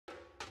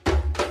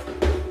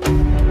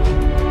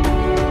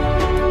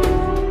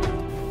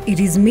It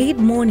is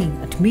mid-morning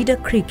at Mida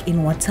Creek in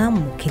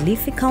Watamu,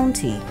 Kilifi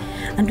County,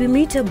 and we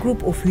meet a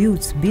group of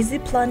youths busy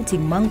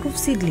planting mangrove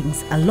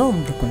seedlings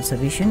along the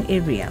conservation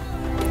area.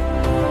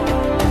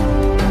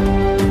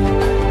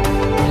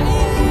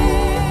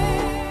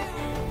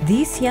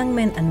 These young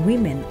men and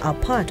women are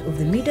part of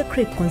the Mida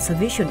Creek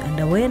Conservation and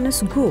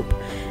Awareness Group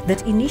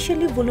that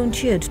initially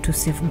volunteered to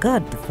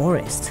safeguard the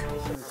forest.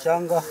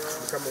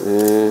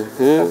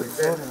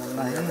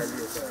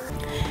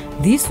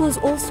 This was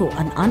also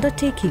an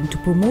undertaking to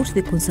promote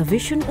the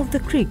conservation of the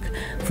creek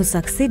for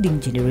succeeding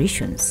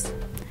generations.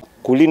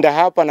 Kulinda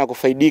hapa na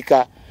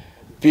kufaidika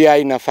pia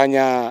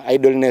inafanya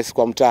idleness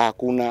kwa mtaa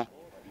hakuna,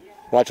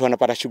 watu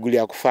wanapata shughuli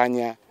ya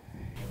kufanya.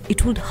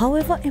 It would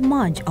however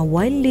emerge a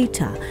while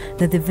later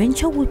that the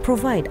venture will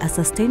provide a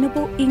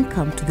sustainable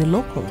income to the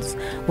locals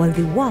while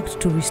they worked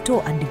to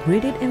restore a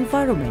degraded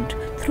environment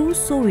through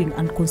sowing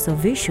and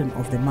conservation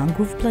of the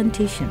mangrove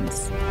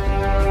plantations.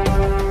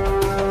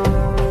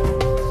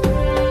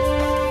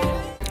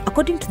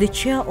 According to the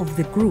chair of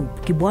the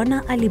group,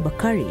 Kibwana Ali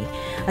Bakari,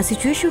 a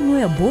situation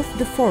where both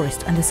the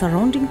forest and the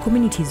surrounding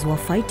communities were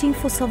fighting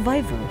for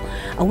survival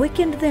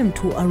awakened them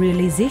to a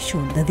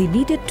realization that they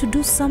needed to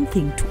do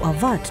something to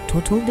avert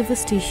total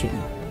devastation.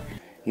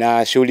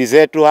 Na shughuli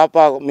zetu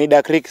hapa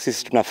Mida Creek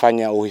sisi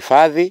tunafanya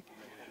uhifadhi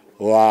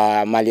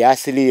wa mali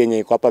asili yenye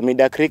iko hapa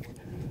Mida Creek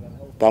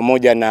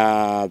pamoja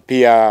na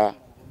pia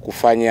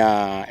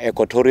kufanya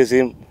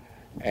ecotourism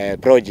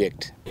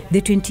project. The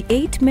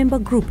 28-member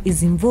group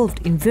is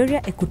involved in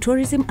various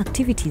ecotourism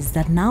activities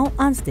that now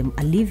earns them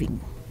a living.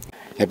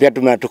 Na pia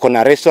tuko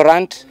na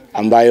restaurant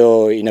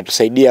ambayo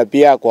inatusaidia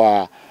pia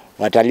kwa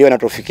watalii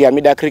wanatofikia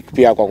Mida Creek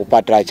pia kwa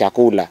kupata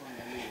chakula.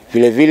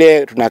 Vile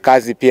vile tuna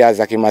kazi pia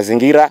za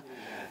kimazingira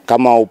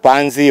kama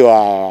upanzi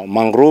wa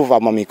mangrove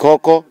ama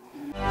mikoko.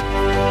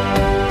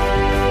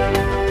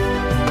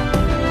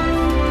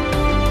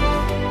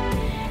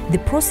 The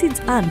proceeds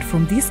earned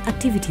from these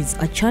activities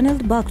are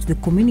channeled back to the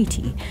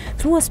community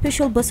through a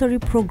special bursary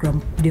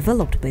program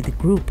developed by the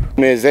group.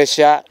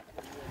 Tumewezesha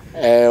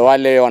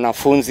wale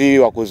wanafunzi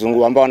wa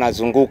kuzunguka ambao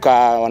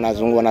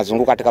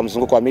wanazunguka katika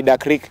mzunguko wa Mida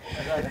Creek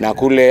na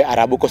kule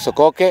Arabuko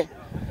Sokoke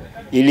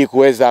ili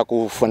kuweza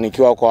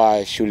kufanikiwa kwa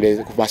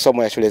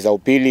masomo ya shule za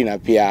upili na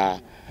pia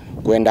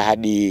kwenda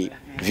hadi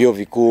vyuo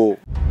vikuu.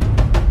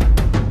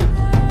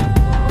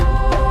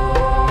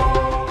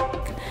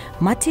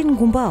 Martin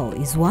Gumbao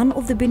is one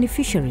of the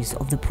beneficiaries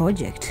of the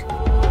project.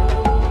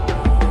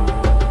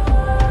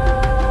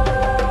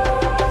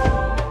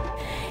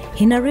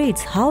 He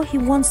narrates how he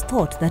once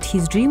thought that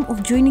his dream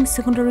of joining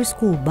secondary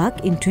school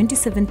back in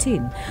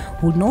 2017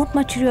 would not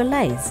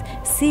materialize,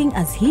 seeing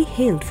as he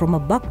hailed from a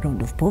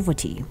background of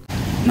poverty.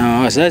 Na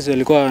wazazi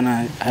walikuwa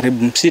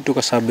wanaharibu msitu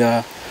kwa sababu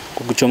ya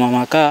kuchoma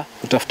makaa,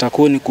 kutafuta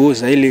kuni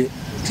kuuza ili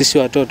sisi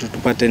watoto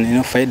tupate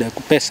nini faida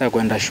pesa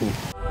kwenda shule.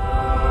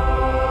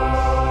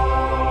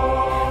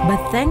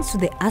 But thanks to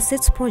the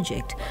Assets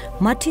Project,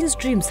 Martin's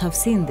dreams have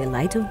seen the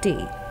light of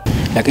day.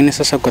 Lakini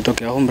sasa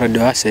kutokea huu mradi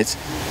wa Assets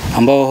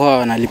ambao huwa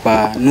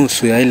wanalipa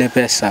nusu ya ile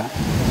pesa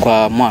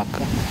kwa mwaka.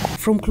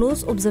 From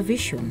close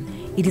observation,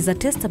 it is a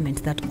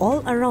testament that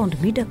all around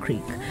Mida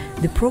Creek,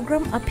 the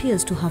program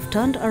appears to have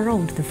turned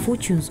around the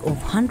fortunes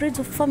of hundreds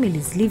of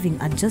families living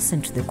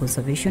adjacent to the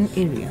conservation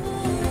area.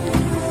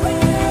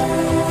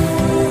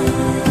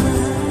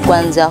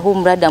 Kwanza huu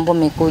mradi ambao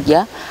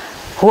umekuja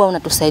huwa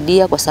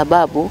unatusaidia kwa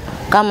sababu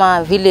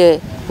kama vile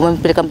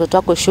umempeleka mtoto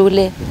wako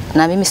shule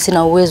na mimi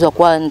sina uwezo wa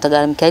kuwa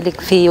nitagharamikia ile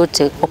fee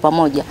yote kwa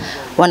pamoja,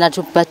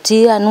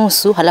 wanatupatia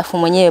nusu halafu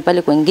mwenyewe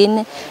pale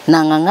kwingine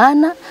na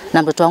ngangana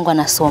na mtoto wangu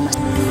anasoma.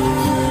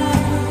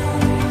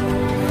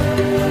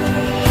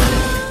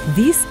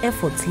 These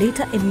efforts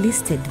later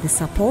enlisted the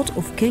support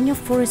of Kenya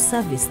Forest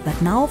Service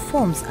that now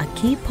forms a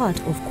key part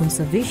of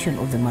conservation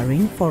of the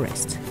marine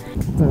forest.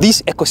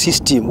 This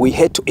ecosystem, we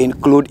had to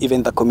include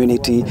even the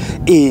community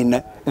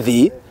in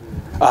the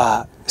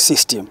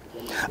system.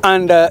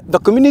 And the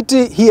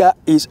community here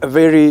is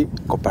very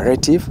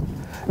cooperative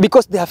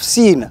because they have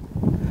seen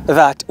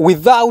that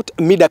without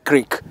Mida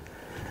Creek,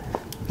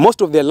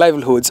 most of their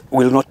livelihoods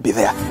will not be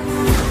there.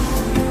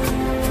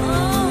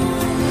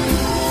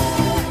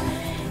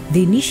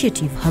 The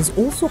initiative has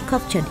also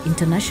captured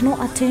international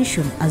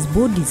attention as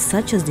bodies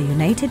such as the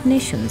United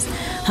Nations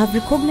have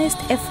recognized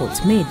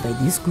efforts made by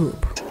this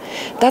group.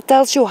 That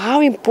tells you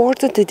how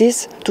important it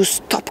is to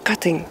stop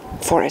cutting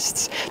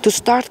forests, to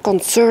start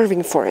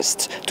conserving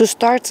forests, to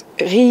start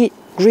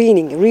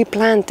re-greening,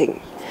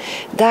 replanting.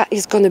 That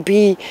is going to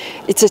be,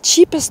 it's the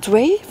cheapest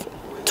way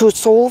to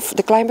solve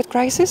the climate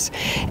crisis,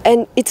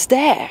 and it's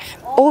there.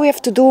 All we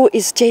have to do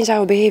is change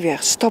our behavior,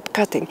 stop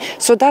cutting.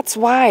 So that's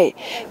why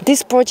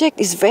this project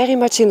is very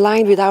much in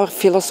line with our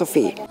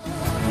philosophy.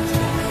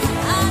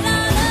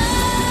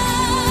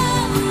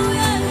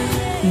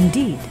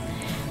 Indeed,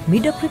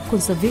 Mida Creek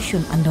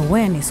Conservation and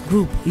Awareness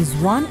Group is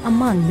one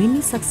among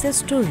many success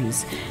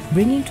stories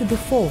bringing to the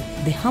fore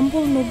the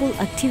humble noble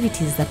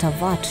activities that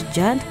avert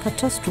giant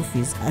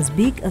catastrophes as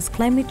big as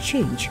climate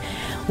change,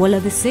 while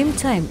at the same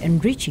time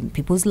enriching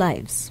people's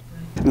lives.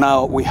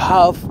 Now we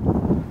have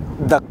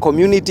the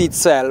community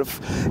itself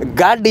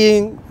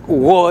guarding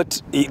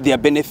what they are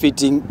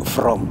benefiting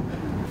from.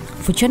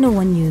 For Channel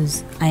 1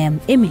 News, I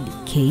am Emily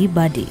Kay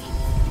Bade.